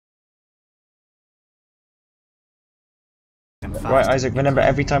Right, Isaac, remember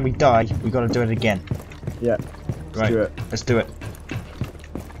every time we die, we gotta do it again. Yeah. Right, Do it. let's do it.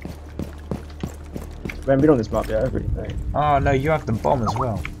 We haven't been on this map yet, have we? No. Oh no, you have the bomb as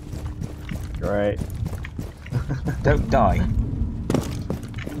well. Great. Don't die.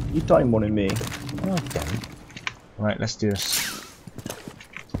 You die more than me. Okay. Right, let's do this.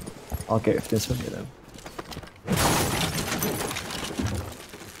 I'll get this one then.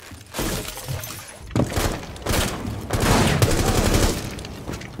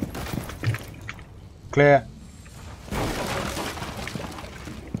 Clear.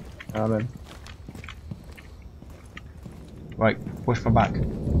 I'm in. Right, push my back.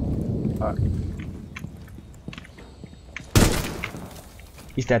 Alright.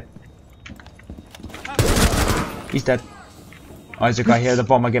 He's dead. He's dead. Isaac, I hear the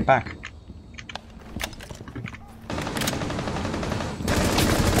bomb, I get back.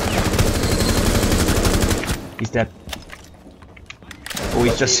 He's dead. Oh,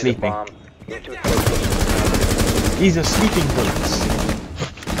 he's just sleeping. These are sleeping bullets.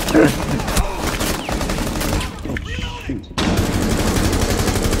 Shoot.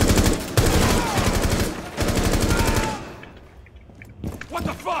 What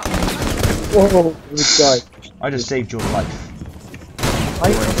the fuck? Whoa, this guy. I just saved your life. I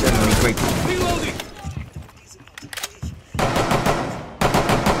You're eternally grateful. Reloading.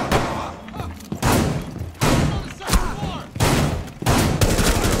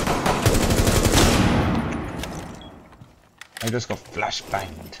 I just got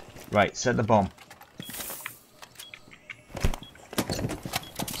flashbanged. Right, set the bomb.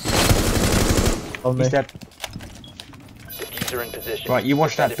 on me. He's dead. Diffuser in position. Right, you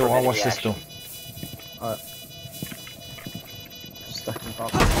watch that Defend it door, from I'll enemy watch this action. door. Alright. Stuck in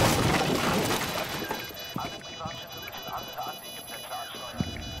top.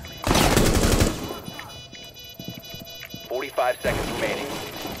 45 seconds remaining.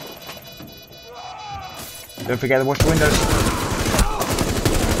 Don't forget to watch the windows.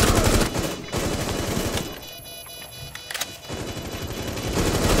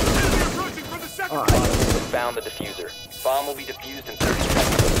 Enemy approaching from the second floor. Found the diffuser. Bomb will be defused in 30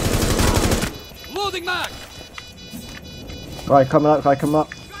 seconds. Loading mag. Right, coming up, Yeah,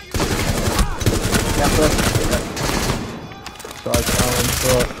 first. Sorry,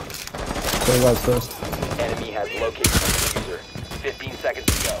 Go guys first. Enemy has located the diffuser. 15 seconds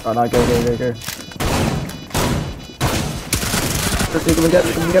to go. Right, now go. Quickly, come and get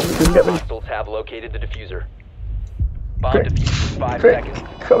me. Hostiles have located the diffuser. Bomb Quick. defused in 5 Quick, seconds.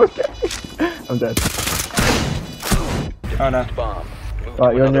 come and get me. I'm dead. Oh no. Bomb. Move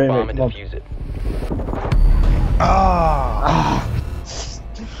Right, to you're on another your bomb way, and come on. defuse it. Ah!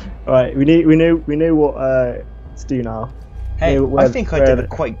 Right, we know what to do now. Hey, Where- I think I where- did a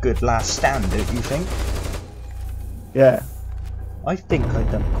quite good last stand, don't you think? Yeah. I think I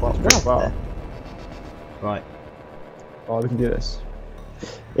done quite well Wow. there. Right. Oh, we can do this.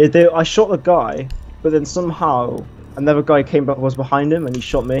 I shot the guy, but then somehow another guy was behind him and he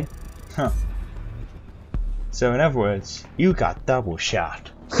shot me. Huh. So in other words, you got double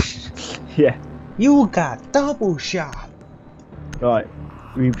shot. Yeah. You got double shot. Right.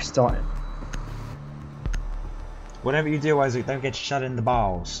 Restarting. Whatever you do, Isaac, don't get shot in the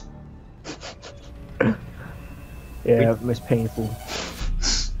balls. Yeah, most painful.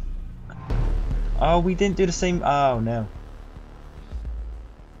 Oh, we didn't do the same. Oh no.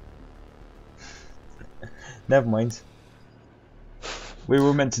 Never mind. We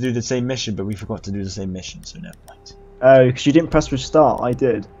were meant to do the same mission, but we forgot to do the same mission, so never mind. Oh, because you didn't press restart. I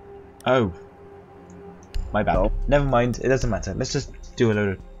did. Oh. My bad. No. Never mind, it doesn't matter. Let's just do a load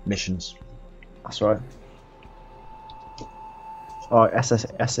of missions. That's right. Oh,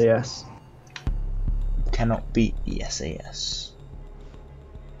 SAS. Cannot beat the SAS.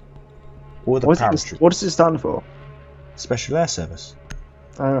 Or the What parachute. does it stand for? Special Air Service.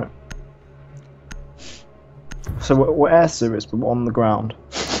 I don't know. So we're air service, but we're on the ground.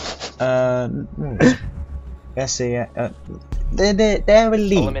 SAS. They're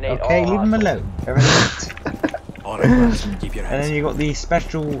elite. Eliminate Okay, all leave them hostiles. alone. They're elite. All right, keep your And hands. then you got the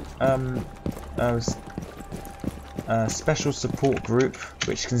special special support group,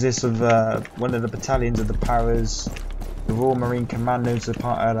 which consists of one of the battalions of the Paras. The Royal Marine Commandos are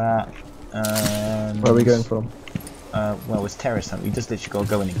part of that. Where are we going from? Well, it's terrorist hunt. We just literally got to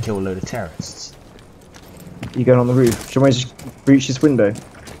go in and kill a load of terrorists. You going on the roof? Should we just breach this window?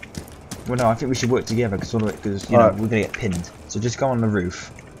 Well, no, I think we should work together because you know Alright. we're gonna get pinned. So just go on the roof.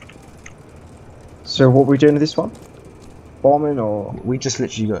 So what are we doing with this one? Bombing or? We just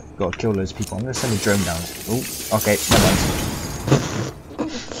literally got to kill those people. I'm gonna send a drone down. Oh, okay, never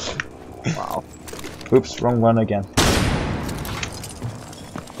mind. Wow. Oops, wrong one again.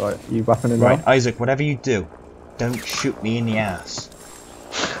 Right, you weapon in Right, now? Isaac, whatever you do, don't shoot me in the ass.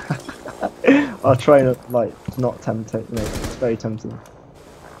 I'll try not not tempt it. No, it's very tempting.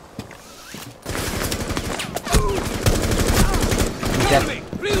 Enemy!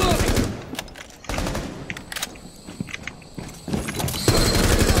 Reloading!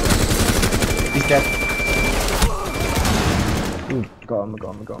 He's dead. Ooh, got him.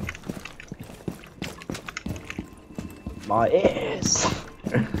 My ears!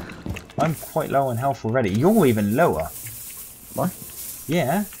 I'm quite low on health already. You're even lower. What?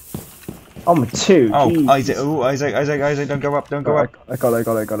 Yeah. I'm 2. Oh, Jeez. Isaac, Isaac, don't go up, don't go up. I got it.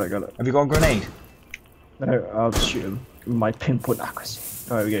 Have you got a grenade? No, I'll just shoot him with my pinpoint accuracy.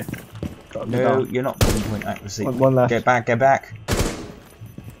 Oh, there we go. Got him No, down. you're not pinpoint accuracy. One left. Get back.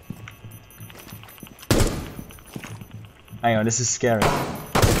 Hang on, this is scary.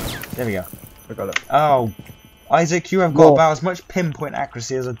 There we go. I got it. Oh, Isaac, you have got More. about as much pinpoint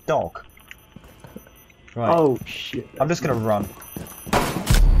accuracy as a dog. Right. Oh shit. I'm just gonna run.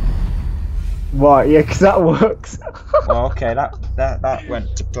 Right, yeah, because that works. Well, okay, that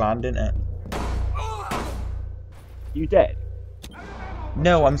went to plan, didn't it? You dead?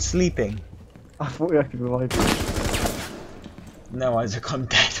 No, I'm sleeping. I thought I could revive you. No, Isaac, I'm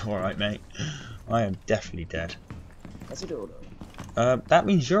dead. Alright, mate. I am definitely dead. That's it all. That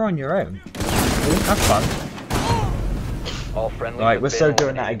means you're on your own. Have fun. All friendly. Right, we're so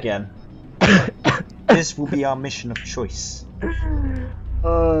doing that again. This will be our mission of choice.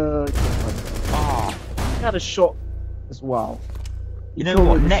 I had a shot as well. You know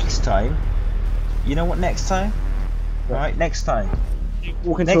what? Next time. Right, next time.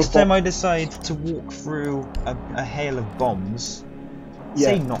 Next time I decide to walk through a hail of bombs,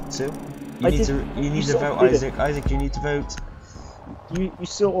 say not to. You need to vote, Isaac. Isaac, you need to vote. You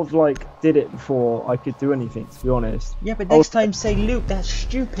sort of like did it before I could do anything, to be honest. Yeah, but next time say Luke. That's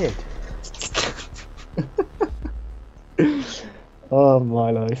stupid. Oh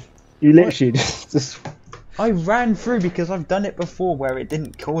my life! You literally just. I ran through because I've done it before where it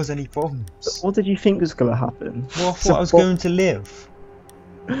didn't cause any problems. What did you think was gonna happen? Well, I thought I was going to live.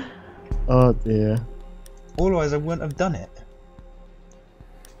 Oh dear. Otherwise, I wouldn't have done it.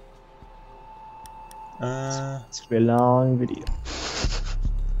 It's gonna be a long video.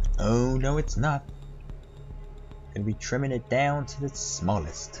 Oh no, it's not. Gonna be trimming it down to the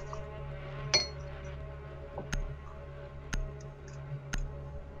smallest.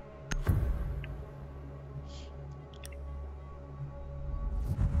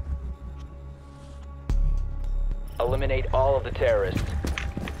 Eliminate all of the terrorists.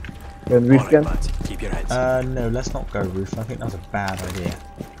 Going roof again? Keep your heads. No, let's not go roof. I think that's a bad idea.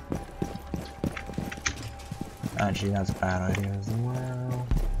 Actually, that's a bad idea as well.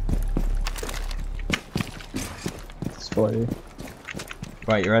 It's for you.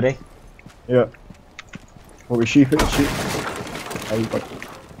 Right, you ready? Yeah. Well, we shoot it. Shoot. Oh, you got it.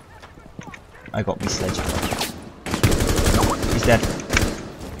 I got me sledge. He's dead.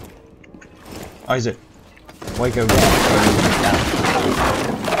 Isaac, why go there when we can go down?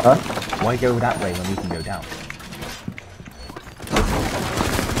 Huh? Why go that way when we can go down?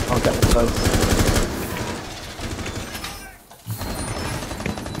 I'll get the sides.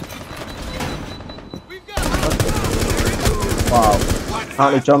 Wow.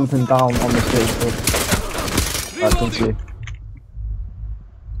 Apparently jumping down on the skateboard. I can see.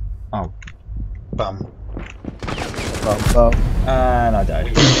 Oh, bum. And I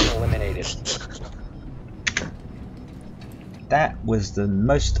died. Eliminated. That was the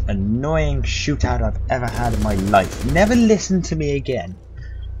most annoying shootout I've ever had in my life. Never listen to me again.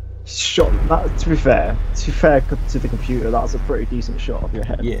 Shot that. To be fair to the computer, that was a pretty decent shot of your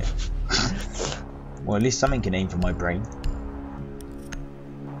head. Yeah. Well, at least something can aim for my brain.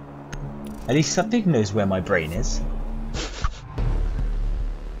 At least something knows where my brain is.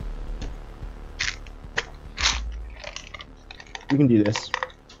 We can do this.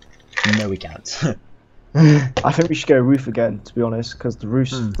 No, we can't. I think we should go roof again, to be honest, because the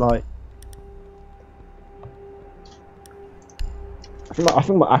roof's like. I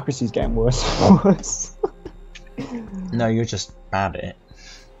think my accuracy's getting worse and worse. No, you're just bad at it.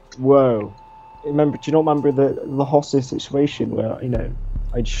 Whoa! Do you not remember the hostage situation where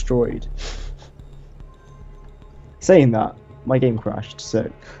I destroyed? Saying that, my game crashed,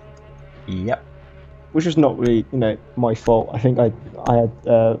 so. Yep. Which was not really my fault. I think I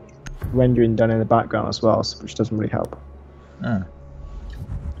had rendering done in the background as well, which doesn't really help.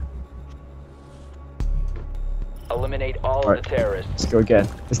 Eliminate all of the terrorists. Let's go again.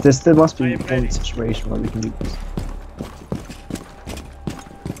 There must be one situation where we can do this.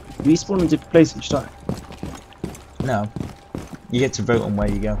 Respawn in different place each time. No. You get to vote on where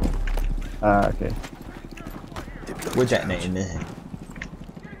you go. Okay. We're detonating this.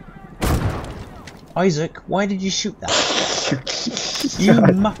 Isaac, why did you shoot that? You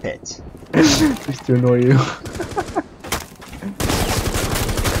muppet! Just to annoy you.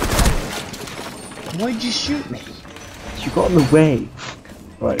 Why did you shoot me? You got in the way.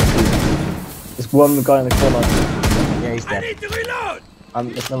 Right. There's one guy in the corner. Yeah, he's dead. I need to reload!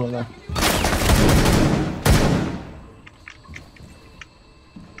 There's no one there.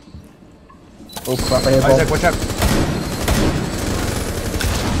 Oh crap, I hear Isaac, bomb. watch out!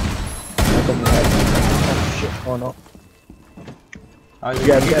 I got my head. Oh shit, or not. Isaac,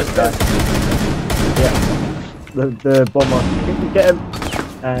 Yeah, you get just him. died. Yeah. The bomber. You get him,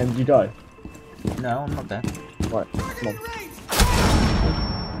 and you die. No, I'm not dead. Right, come on.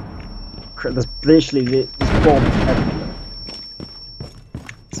 There's literally this bomb everywhere.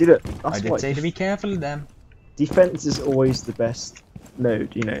 See that? That's I did why say to be careful of them. defense is always the best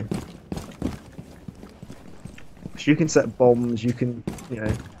mode, you know. You can set bombs, you can, you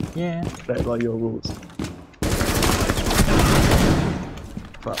know, Yeah. play by your rules.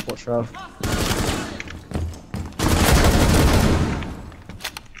 But watch out.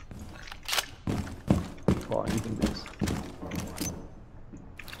 Right, you can do this.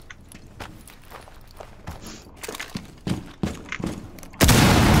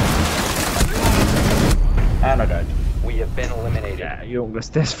 And I died. We have been eliminated. Yeah, you don't.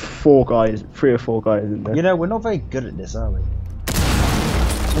 There's 4 guys, 3 or 4 guys in there. You know, we're not very good at this, are we?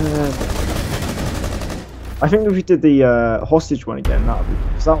 I think if we did the hostage one again, that would be,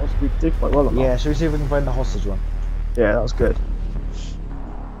 because that was, we did quite well on that. Yeah, shall we see if we can find the hostage one? Yeah, that was good.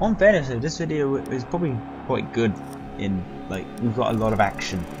 On fairness, though, this video is probably quite good in, like, we've got a lot of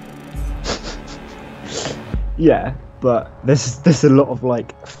action. Yeah, but there's a lot of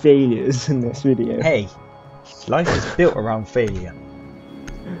like failures in this video. Hey, life is built around failure.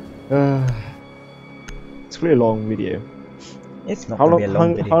 It's a really long video. It's not How going long? to be a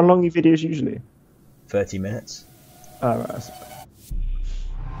long video. How long are your videos usually? 30 minutes. Oh, right, that's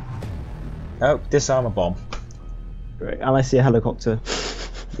Oh, disarm a bomb. great. And I see a helicopter.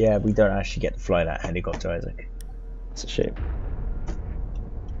 Yeah, we don't actually get to fly that helicopter, Isaac. It's a shame.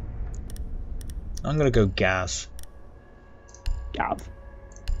 I'm gonna go gas. Gav.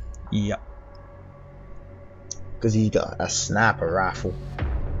 Yep. Because he's got a sniper rifle.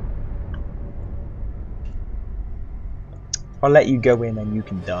 I'll let you go in and you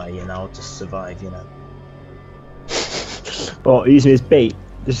can die and I'll just survive, you know. Oh, using his bait.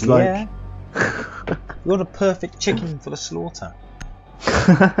 Just like. Yeah. You're the perfect chicken for the slaughter.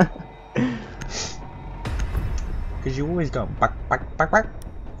 Because you always go back, back, back, back.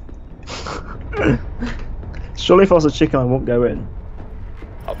 Surely if I was a chicken I won't go in.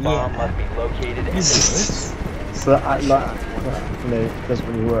 A bomb must be located and So that, you know, doesn't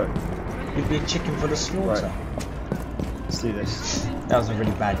really work. You'd be a chicken for the slaughter. Right. Let's do this. That was a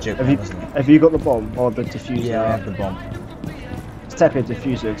really bad joke, wasn't it? Have you got the bomb or the diffuser? Yeah, I have the bomb. Let's tap a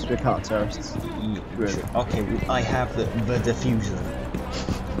diffuser because we can't terrorists. Really? Okay, well, I have the diffuser.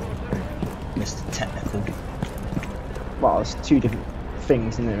 Mr. Technical. Well, it's 2 different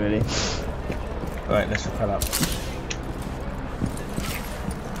things, isn't it, really? Alright, let's repel up.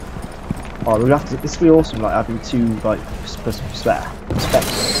 Oh, we'll have to. This will be awesome, like having 2 like specs.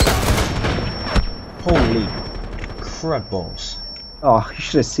 Holy crud balls. Oh, you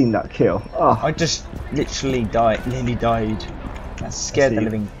should have seen that kill. Oh, I just literally nearly died. That scared the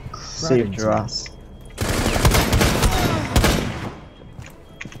living crud saved into your me. ass.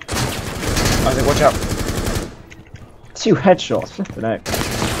 Isaac, watch out. 2 headshots, flipping out.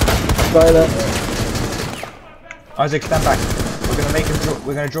 Guy there. Isaac, stand back. We're gonna make him.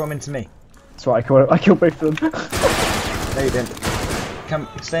 We're gonna draw him into me. That's right, I killed both of them. No, you didn't. Come,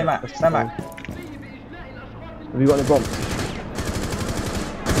 stay back. Stand back. Have you got any bombs?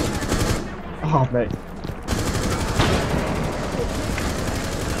 Oh, mate.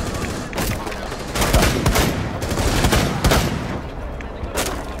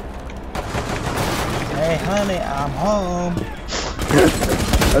 Hey, honey, I'm home.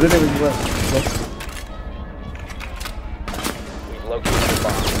 I don't know where you went. we've located the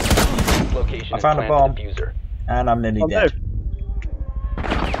bomb. Location I is found a planned bomb. for diffuser. And I'm nearly Oh, no. dead.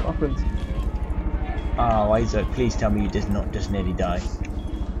 What happened? Oh, Isaac, please tell me you did not just nearly die.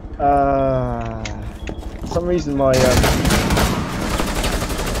 For some reason my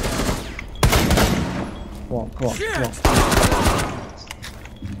Come on.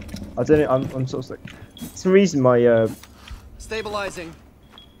 I don't know. I'm sort of like. For some reason my Stabilizing.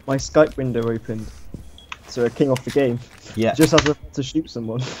 my Skype window opened, so I king off the game. Yeah. Just as I to shoot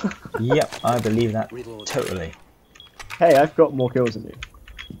someone. Yep, I believe that Reload. totally. Hey, I've got more kills than you.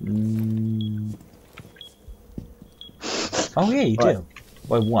 Oh yeah, you do.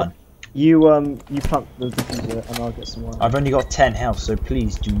 By one. You plant the diffuser and I'll get some more. I've only got 10 health, so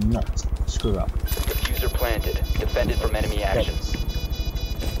please do not screw up. Diffuser planted. Defended from enemy actions.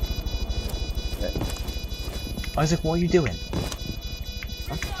 Isaac, what are you doing?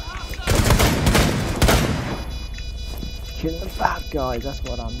 Killing the bad guys, that's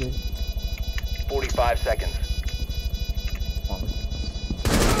what I'm doing. 45 seconds.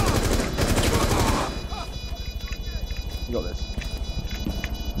 You got this.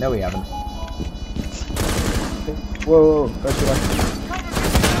 No, we haven't. Whoa, go to that.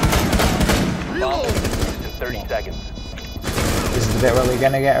 Bomb will be defused in 30 seconds. This is the bit where we're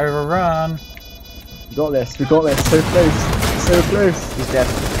gonna get overrun. We got this, we got this. So close, so close. He's dead.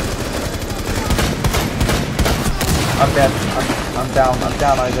 I'm dead. I'm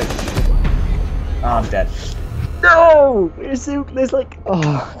down, Isaac. Oh, I'm dead. No! There's like,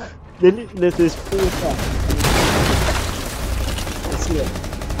 oh, there's 4 shots. See it.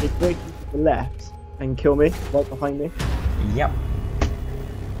 They break to the left and kill me, right behind me. Yep.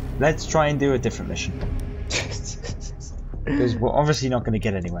 Let's try and do a different mission. Because we're obviously not going to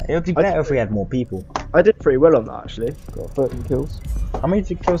get anywhere. It would be better if we had more people. I did pretty well on that actually. Got 13 kills. How many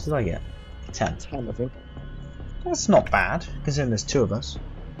kills did I get? 10. 10, I think. That's not bad, considering there's 2 of us.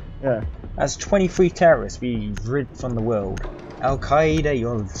 Yeah. That's 23 terrorists we've rid from the world. Al Qaeda,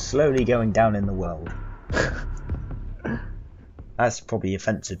 you're slowly going down in the world. That's probably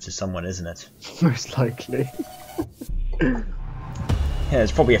offensive to someone, isn't it? Most likely. Yeah,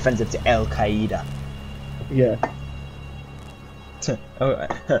 it's probably offensive to Al Qaeda. Yeah. Oh,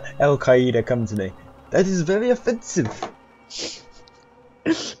 Al Qaeda, come to me. That is very offensive.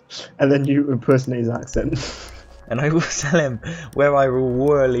 And then you impersonate his accent. And I will tell him where I will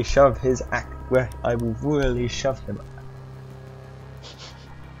royally shove his where I will royally shove him.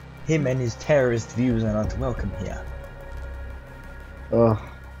 Him and his terrorist views are not welcome here. Oh.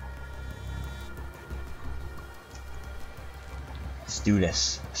 Let's do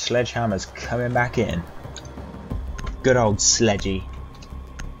this. Sledgehammer's coming back in. Good old Sledgy.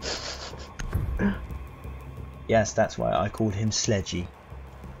 Yes, that's why I called him Sledgy.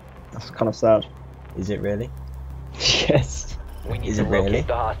 That's kind of sad. Is it really? Yes. We need Is to it really? locate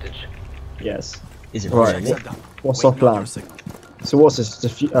the hostage. Yes. Is it Right. really? What's our plan? So what's this?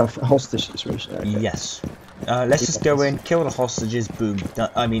 Hostage situation? Okay. Yes. Let's just go in, kill the hostages, boom.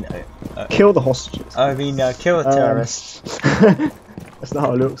 Kill the hostages. Kill the terrorists. That's not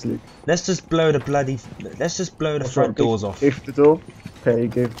how it looks, Luke. Let's just blow the front doors off. Go for the door. Okay,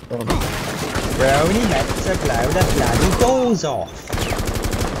 go. We're only meant to blow the bloody doors off.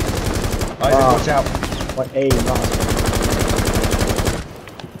 Isaac, watch out. My aim, that's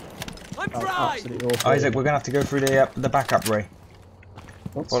I'm fried! absolutely awful. Isaac, we're gonna have to go through the backup ray.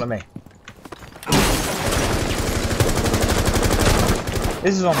 What? Follow me.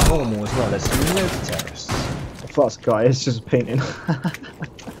 This is on normal as well. There's loads of terrorists. First guy, it's just painting.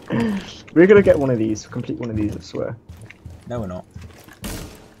 We're gonna get one of these, complete one of these, I swear. No, we're not.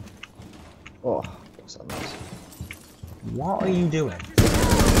 Oh, what's that noise? What are you doing?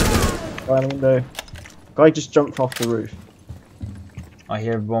 Guy in the window. Guy just jumped off the roof. I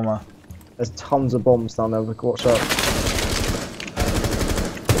hear a bomber. There's tons of bombs down there, look, watch out.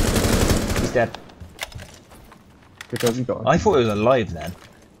 He's dead. Good job, you got him. I thought he was alive then.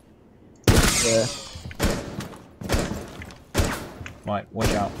 Yeah. Right,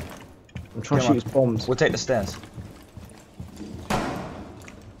 watch out. I'm trying to Come shoot his bombs. We'll take the stairs.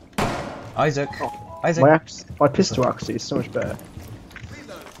 Isaac. Isaac. My pistol actually is so much better.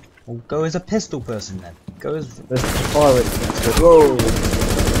 Well, go as a pistol person then. Go as. There's the fire rate against it. Whoa!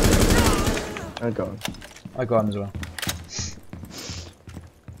 I got him. I got him as well.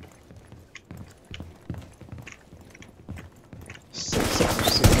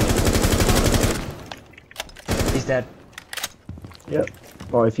 He's dead. Yep.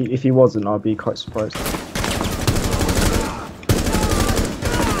 Well, if he wasn't, I'd be quite surprised.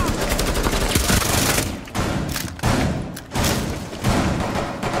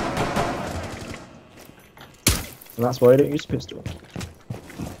 And that's why I don't use pistol.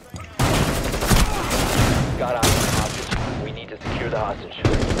 Got on the hostage. We need to secure the hostage.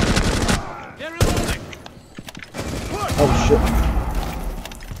 Get reloading! Oh shit.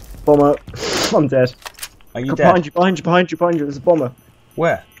 Bomber. I'm dead. Are you Behind dead? you, behind you. There's a bomber.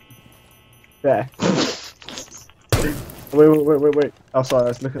 Where? There. Wait. Oh, sorry, I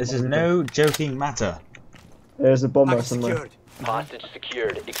was looking. This is no joking matter. There's a bomber Hostage somewhere. secured. Hostage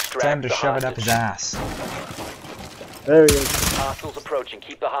secured. Extract Time to the shove it up hostage. his ass. There he is. Hostiles approaching.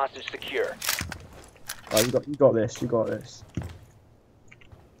 Keep the hostage secure. Right, you got this. You got this.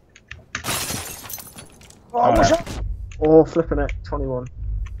 Oh, watch out! Oh, flipping it. 21.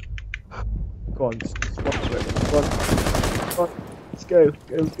 Go on, just watch it. Go on. Come on. Let's go.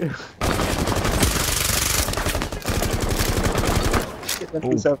 Go.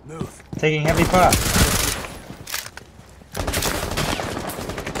 Move. Taking heavy fire.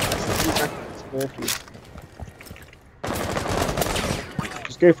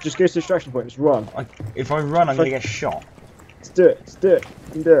 Just go to the extraction point. Just run. If I run, I'm gonna get shot. Let's do it. Let's do it.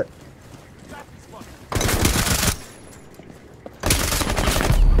 You can do it.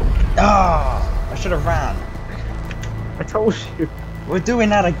 Ah! I should have ran. I told you. We're doing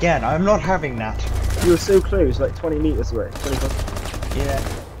that again. I'm not having that. You were so close, like 20 meters away. 25. Yeah,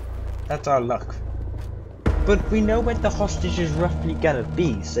 that's our luck. But we know where the hostage is roughly gonna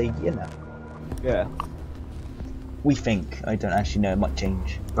be, so you know. Yeah. We think. I don't actually know. It might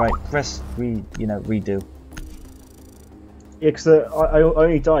change. Right, press redo. Yeah, because I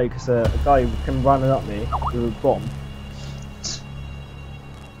only died because a guy came running at me with a bomb,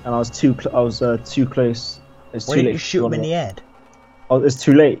 and I was too close. It's too Why late. did you shoot him in the head? Oh, it's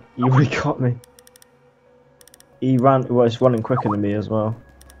too late. He really got me. He was running quicker than me as well.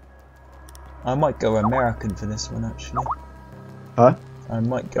 I might go American for this one actually. Huh? I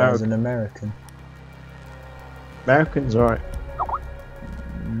might go as an American. American's alright.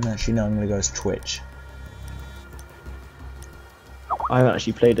 Actually, no, I'm gonna go as Twitch. I haven't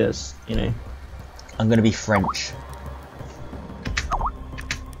actually played as, I'm gonna be French.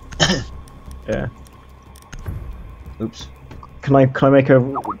 Yeah. Oops. Can I make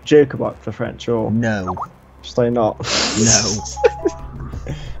a joke about the French or no? Should I not? Need No.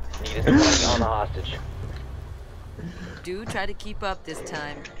 is working on the hostage. Do try to keep up this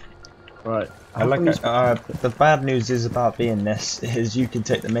time. Right. The bad news is about being this is you can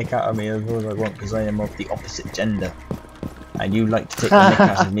take the mick out of me as well as I want because I am of the opposite gender, and you like to take the mick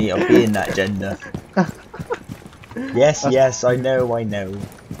out of me of being that gender. Yes, I know.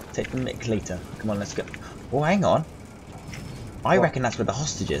 Take the mick later. Come on, let's go. Oh, hang on. I reckon that's where the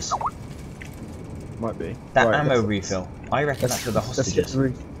hostage is. Might be. That right, ammo refill. I reckon that's where the hostage is.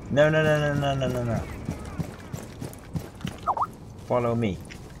 No. Follow me.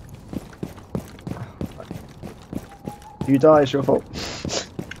 If you die, it's your fault.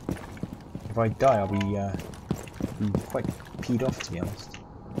 If I die, I'll be quite peed off, to be honest.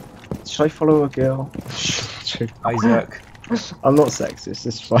 Should I follow a girl? Isaac. I'm not sexist,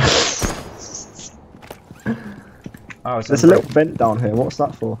 it's fine. Oh, there's a little vent down here. What's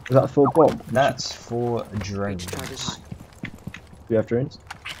that for? Is that for a bomb? That's for drones. We have drones?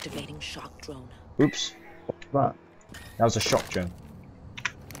 Activating shock drone. Oops. What's that? That was a shock drone.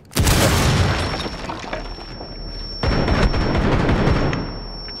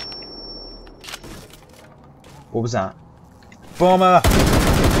 What was that? Bomber!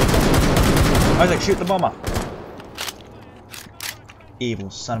 Isaac, shoot the bomber!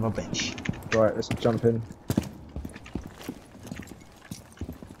 Evil son of a bitch. Right, let's jump in.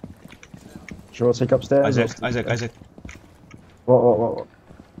 Sure, I'll take upstairs. Isaac. What?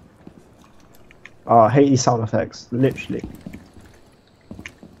 Oh, I hate these sound effects, literally.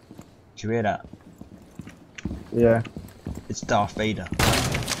 Did you hear that? Yeah. It's Darth Vader.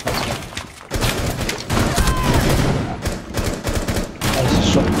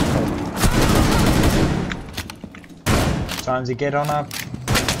 Time to get on up.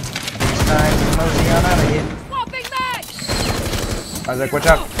 It's time to mosey on out of here. Swapping back! Isaac, watch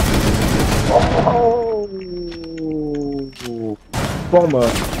out! Oh! Bomber!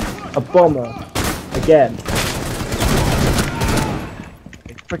 A bomber! Again!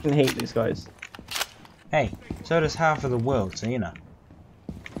 I freaking hate these guys. Hey, so does half of the world, so you know.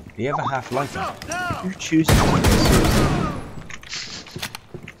 The other half like it. You choose to take this seriously.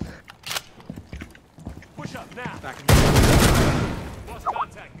 Push up now. Lost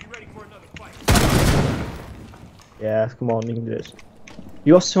contact. Be ready for another fight. Yeah, come on, you can do this.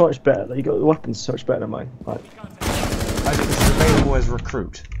 You're so much better. Like, you got the weapons so much better than mine. Like, Isaac, this is available as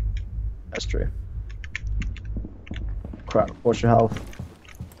recruit. that's true. Crap, watch your health.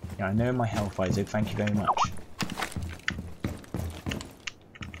 Yeah, I know my health, Isaac. Thank you very much.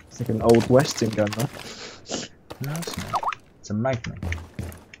 It's like an old western gun, though. No, it's not. It's a Magnum.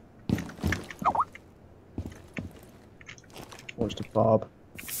 Watch the barb.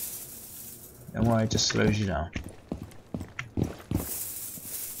 Don't worry, it just slows you down.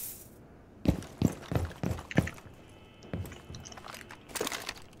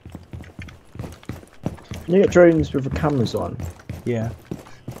 Can you get drones with the cameras on? Yeah.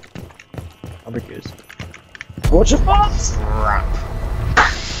 That'd be good. Watch your butts! Crap.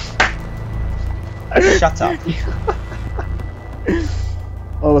 Shut up.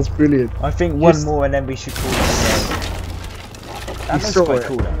 Oh, that's brilliant. I think one more and then we should call it a day. That looks quite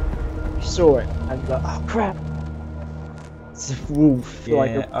cool though. You saw it and like, oh crap. It's a wolf. Yeah,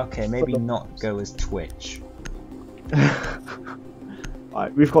 Like a okay, maybe not go as Twitch.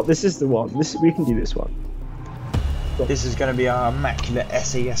 Alright, we've got, this is the one. We can do this one. This is going to be our immaculate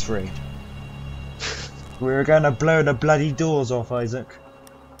SAS raid. We're going to blow the bloody doors off, Isaac.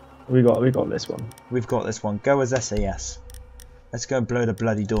 We got this one. We've got this one. Go as SAS. Let's go blow the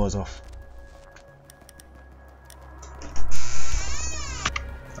bloody doors off.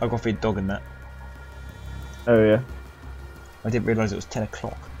 I got to feed dog in that. Oh yeah. I didn't realise it was 10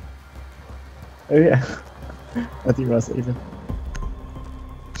 o'clock. Oh yeah. I didn't realise that either.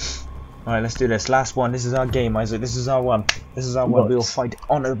 Alright, let's do this. Last one. This is our game, Isaac. This is our one. This is our one. We will fight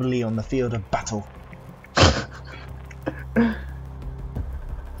honourably on the field of battle.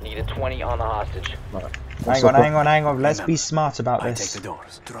 Need a 20 on the hostage. Right. Hang on. Let's be smart about this. Take the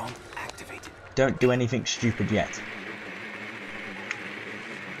doors. Drone activated. Don't do anything stupid yet.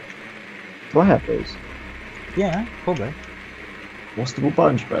 Do I have those? Yeah, probably. What's the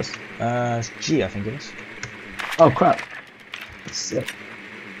button to press? It's G, I think it is. Oh crap. That's sick.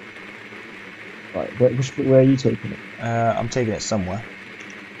 Right, where are you taking it? I'm taking it somewhere.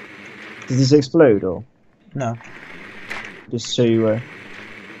 Does this explode or? No. Just show you where.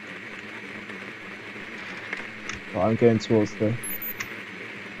 Right, I'm going towards the.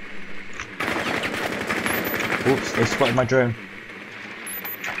 Oops, they spotted my drone.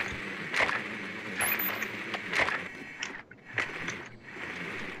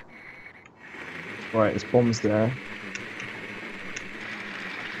 Right, there's bombs there.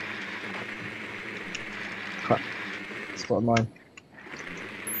 Crap. Spotted mine.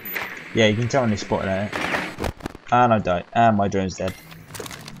 Yeah, you can tell when they spotted it. And I died. And my drone's dead.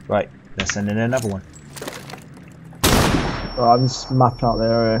 Right, let's send in another one. Right, I'm just mapping out the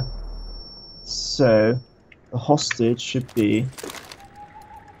area. So, the hostage should be.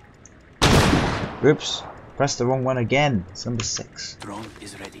 Oops, press the wrong one again. It's number 6. Drone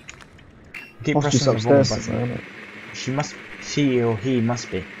is ready. Keep Hostage's pressing the wrong upstairs, button. isn't it? She or he must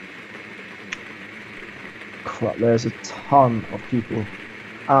be. Crap, there's a ton of people.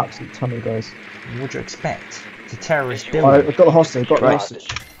 Absolute ton of guys. What do you expect? It's a terrorist I've building. got the hostage, got the Right. hostage.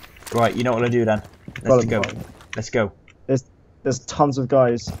 Right, you know what I'll do then. Got Let's him, go. got him. Let's go. There's tons of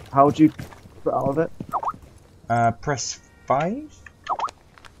guys. How would you put out of it? Press 5?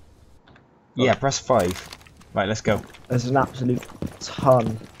 Yeah, press 5. Right, let's go. There's an absolute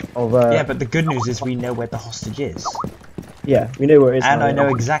ton of. Yeah, but the good news is we know where the hostage is. Yeah, we know where it is. And now, I know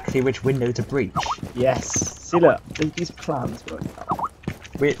yeah. exactly which window to breach. Yes. See, look, these plans work out.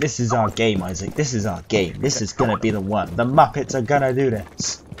 This is our game, Isaac. This is our game. This is gonna be the one. The Muppets are gonna do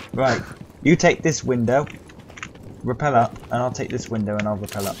this. Right, you take this window, rappel up, and I'll take this window and I'll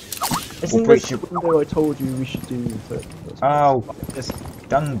rappel up. Isn't breach this the window I told you we should do first? Oh, This.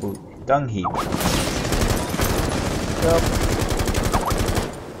 dung heap.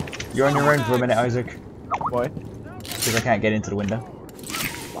 You're on your own for a minute, Isaac. Why? Because I can't get into the window.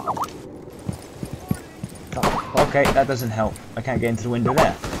 Okay, that doesn't help. I can't get into the window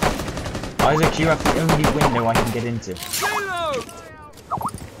there. Isaac, you have the only window I can get into.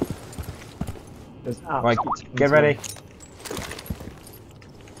 Right, get ready.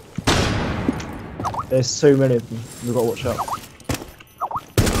 There's so many of them. We've got to watch out.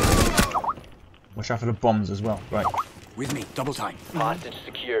 Watch out for the bombs as well. Right. With me, double time. Hostage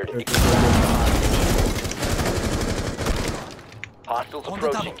secured. Hostiles On the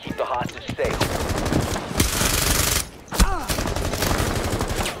approaching. double. Keep the hostage safe.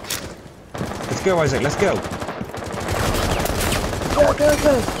 Let's go, Isaac. Let's go.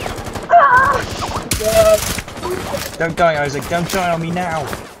 Don't die, Isaac. Don't die on me now.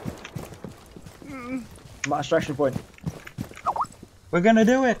 I'm at extraction point. We're gonna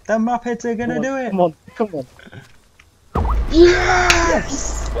do it. The Muppets are gonna do it. Come on, come on.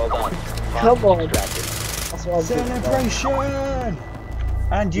 Yes! Well done. Come Hostage on. extracted. That's what I'm thinking about. Celebration!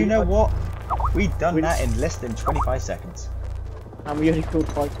 And you know what? We've done that in less than 25 seconds. And we only killed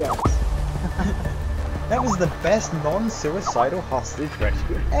 5 guys. That was the best non-suicidal hostage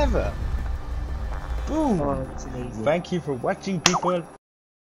rescue ever. Boom! Oh, that's amazing. Thank you for watching, people.